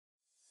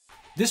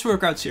This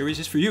workout series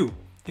is for you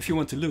if you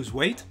want to lose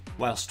weight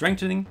while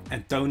strengthening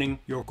and toning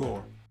your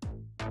core.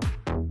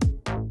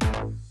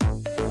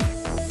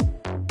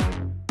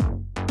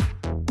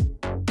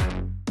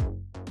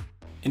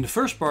 In the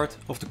first part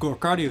of the Core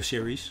Cardio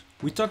series,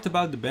 we talked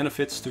about the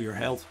benefits to your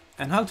health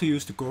and how to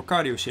use the Core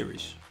Cardio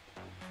series.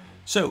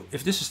 So,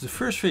 if this is the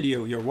first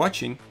video you're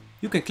watching,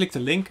 you can click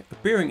the link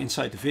appearing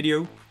inside the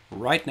video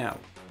right now.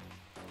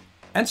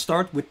 And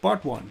start with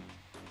part 1.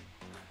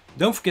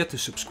 Don't forget to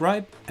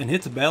subscribe and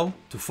hit the bell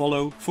to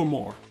follow for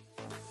more.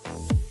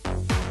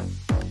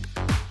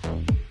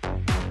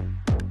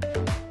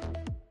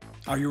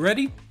 Are you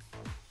ready?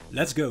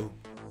 Let's go!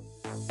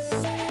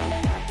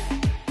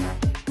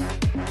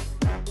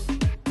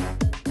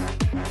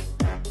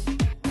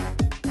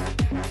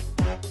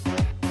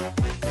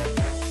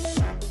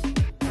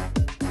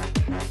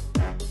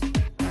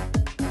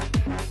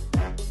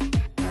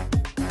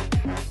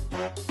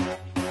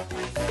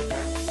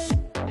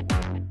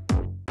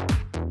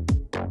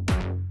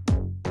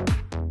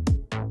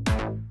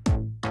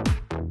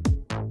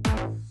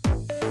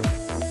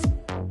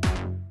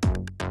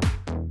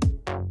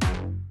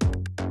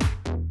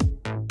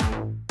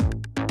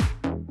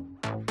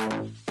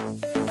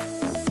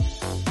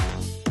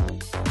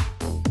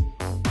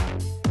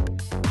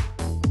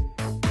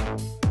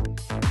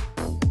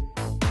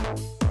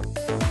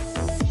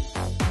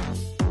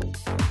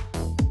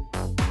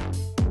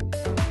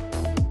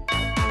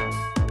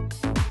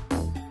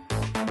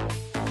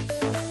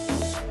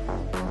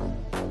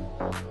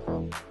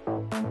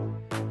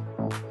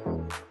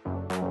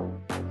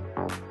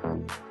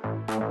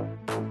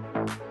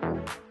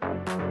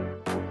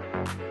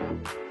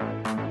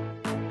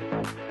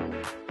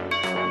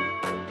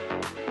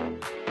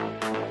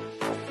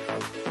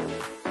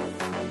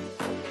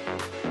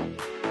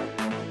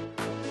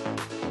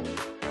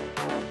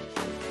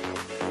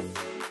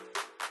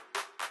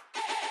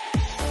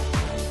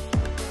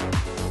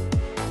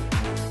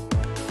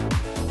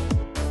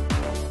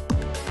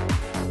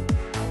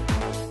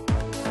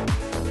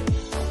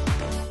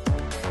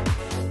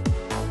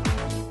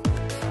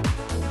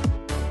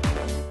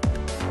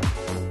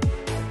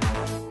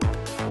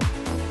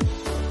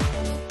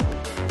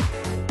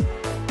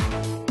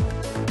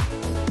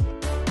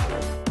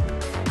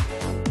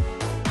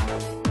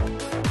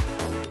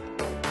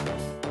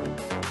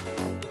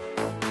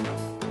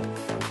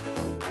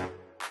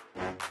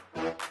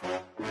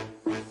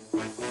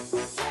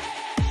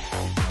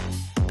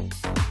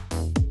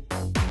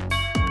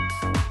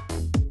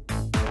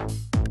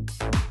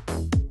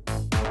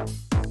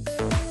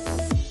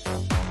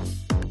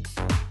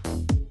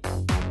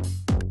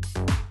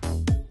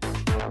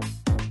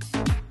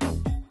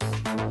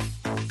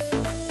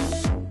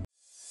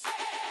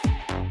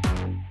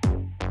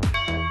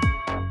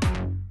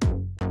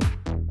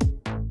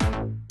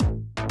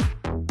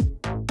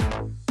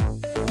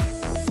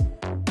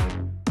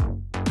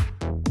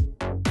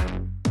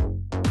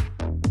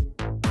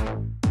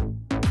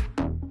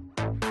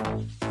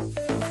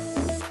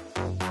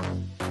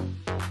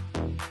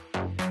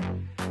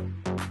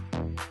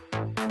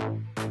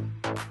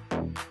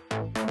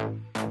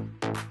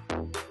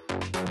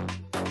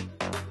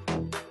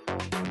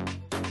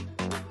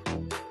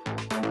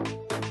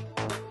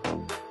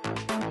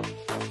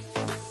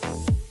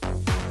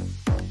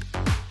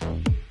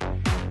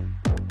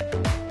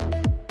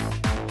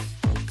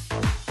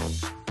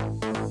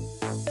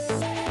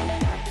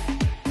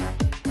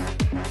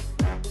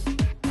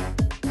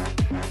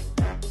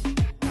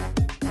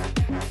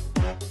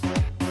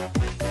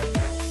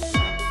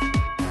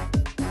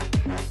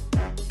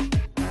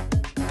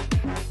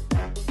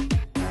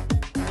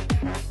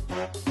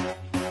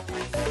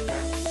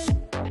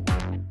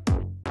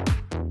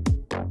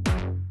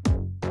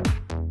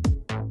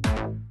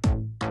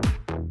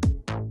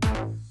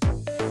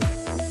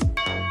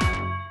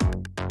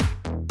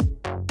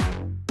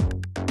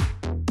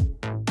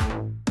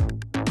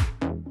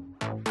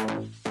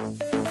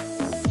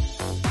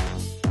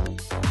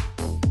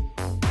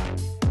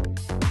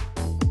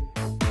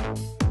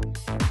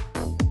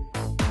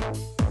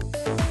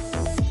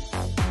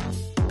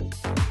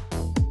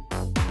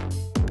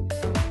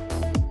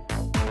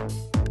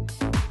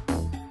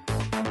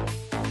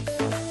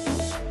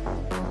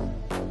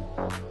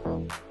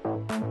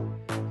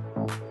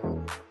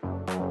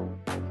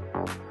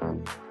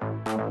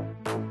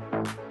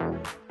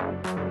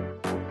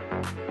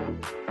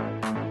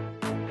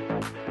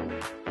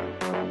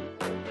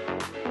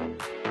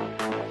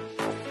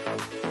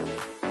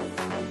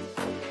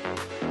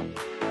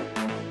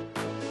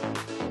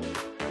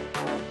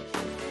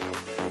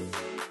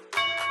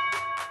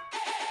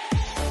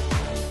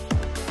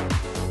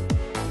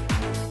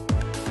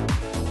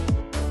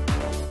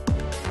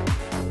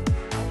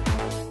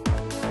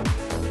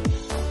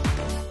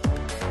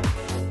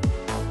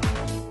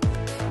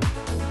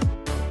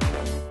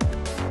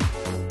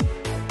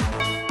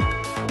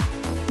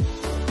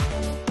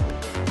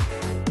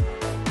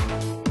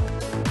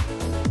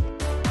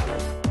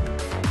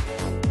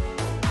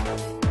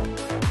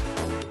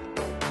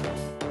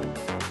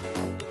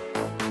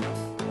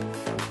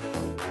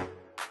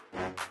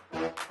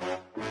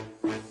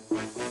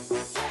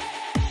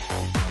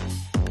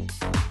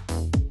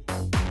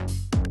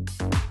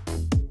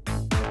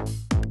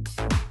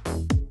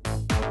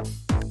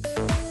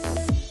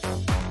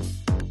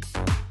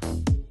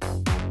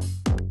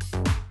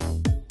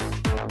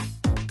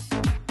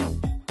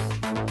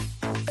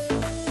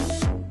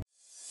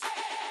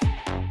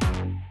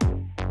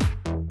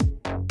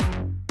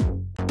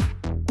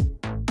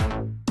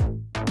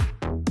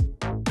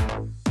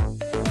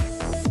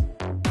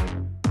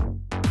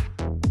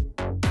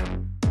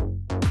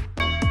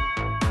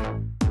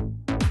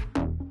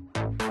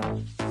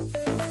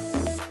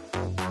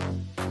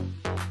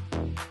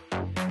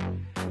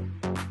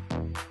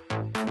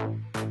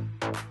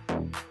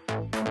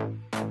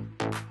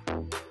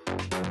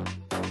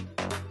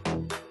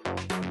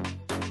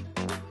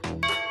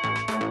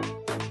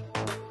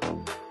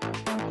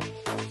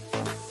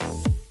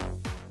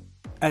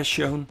 As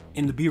shown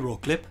in the B-roll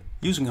clip,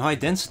 using a high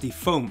density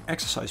foam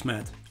exercise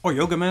mat or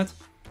yoga mat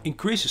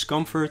increases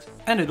comfort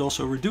and it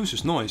also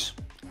reduces noise.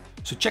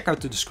 So check out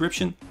the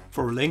description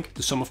for a link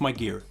to some of my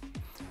gear.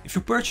 If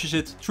you purchase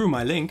it through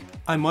my link,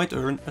 I might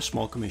earn a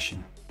small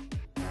commission.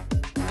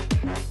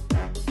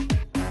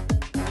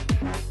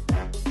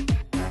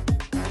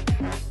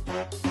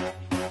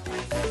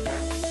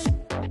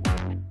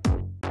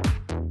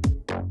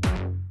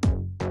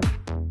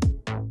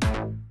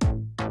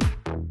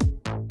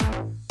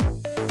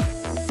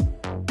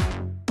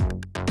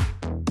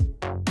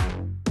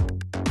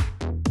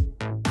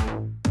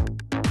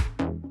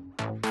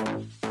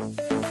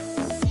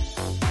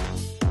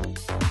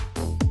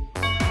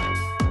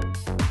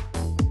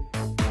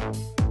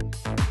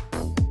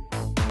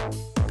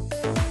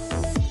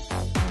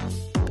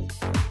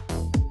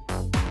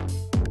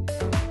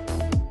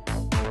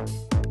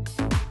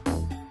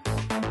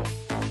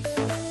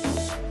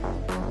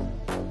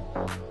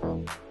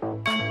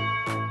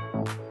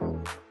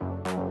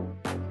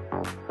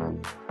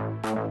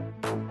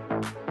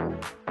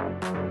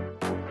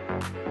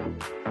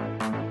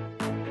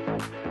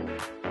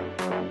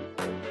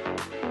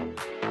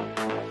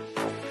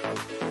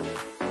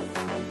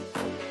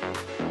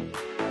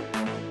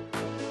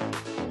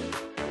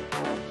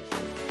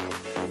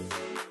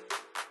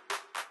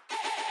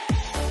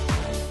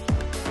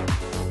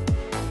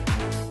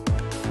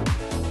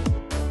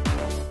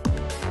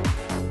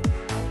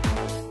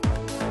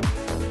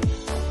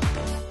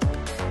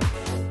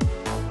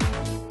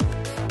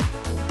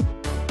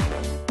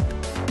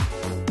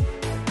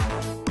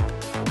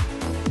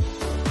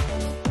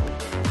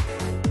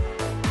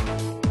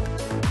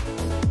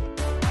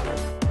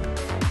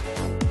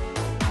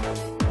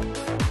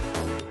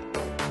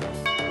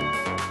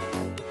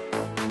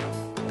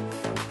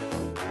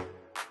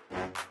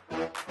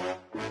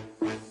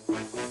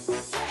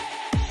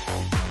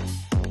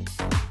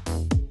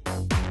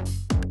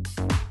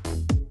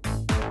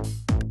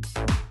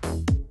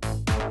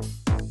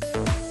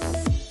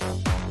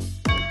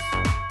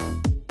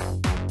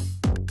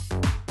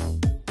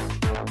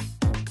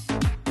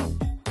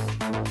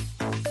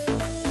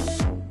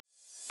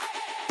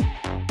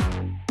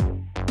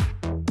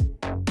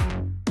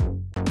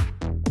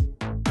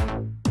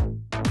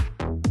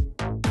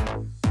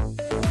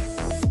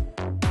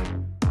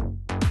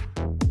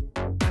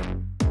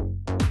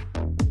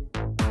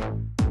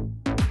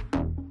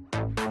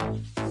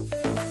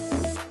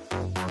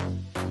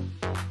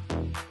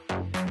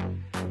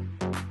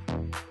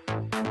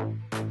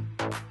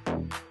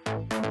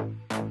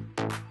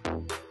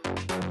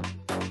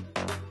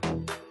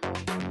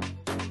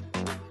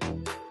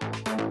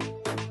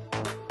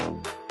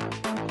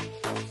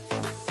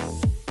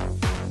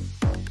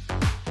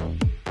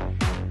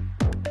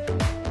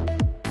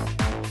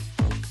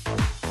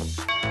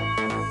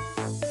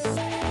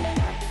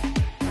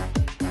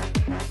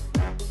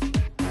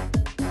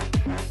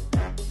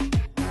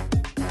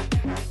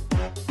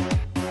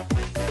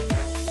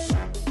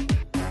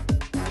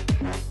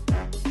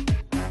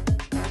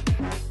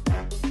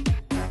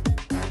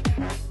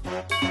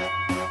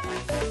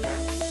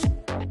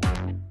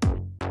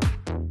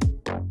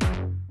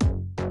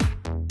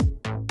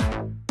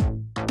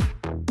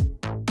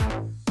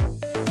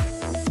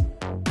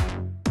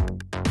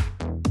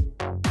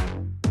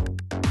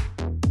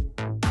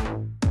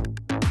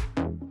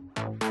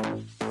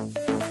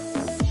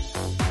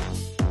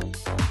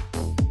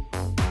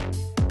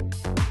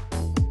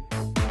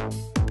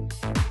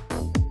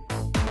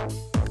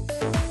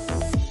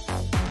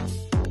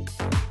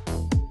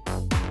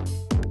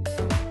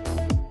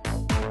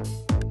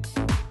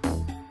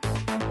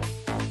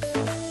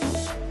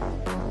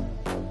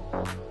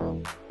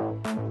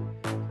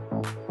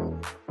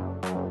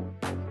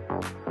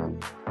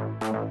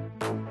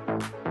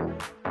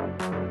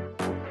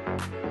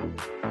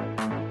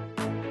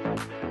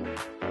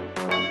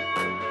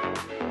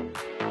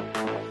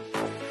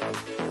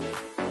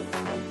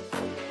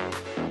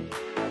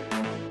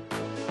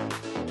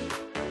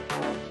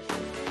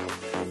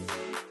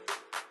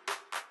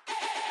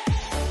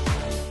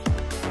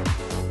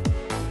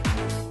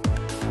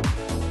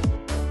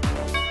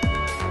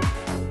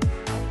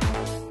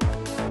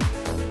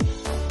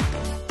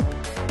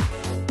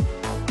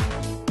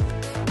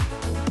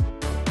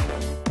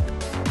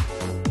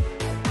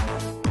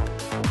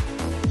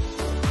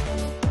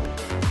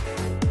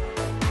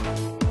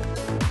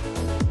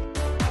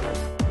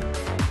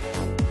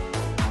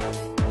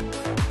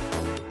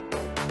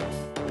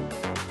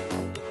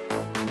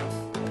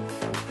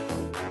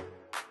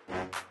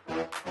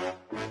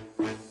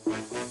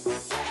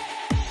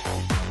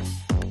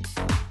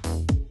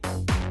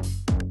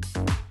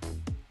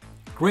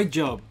 Great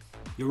job,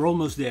 you're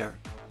almost there.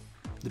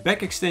 The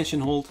back extension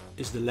hold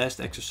is the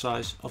last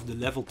exercise of the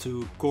level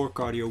 2 core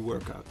cardio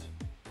workout.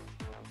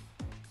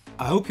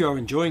 I hope you are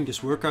enjoying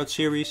this workout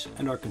series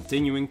and are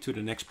continuing to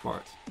the next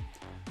part.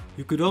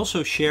 You could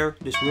also share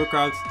this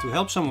workout to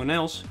help someone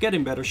else get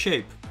in better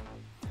shape.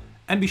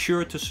 And be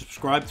sure to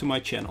subscribe to my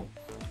channel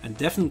and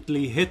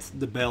definitely hit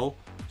the bell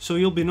so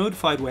you'll be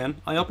notified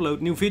when I upload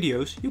new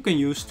videos you can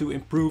use to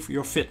improve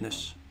your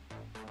fitness.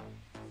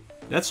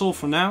 That's all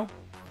for now.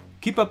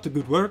 Keep up the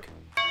good work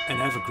and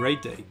have a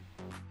great day.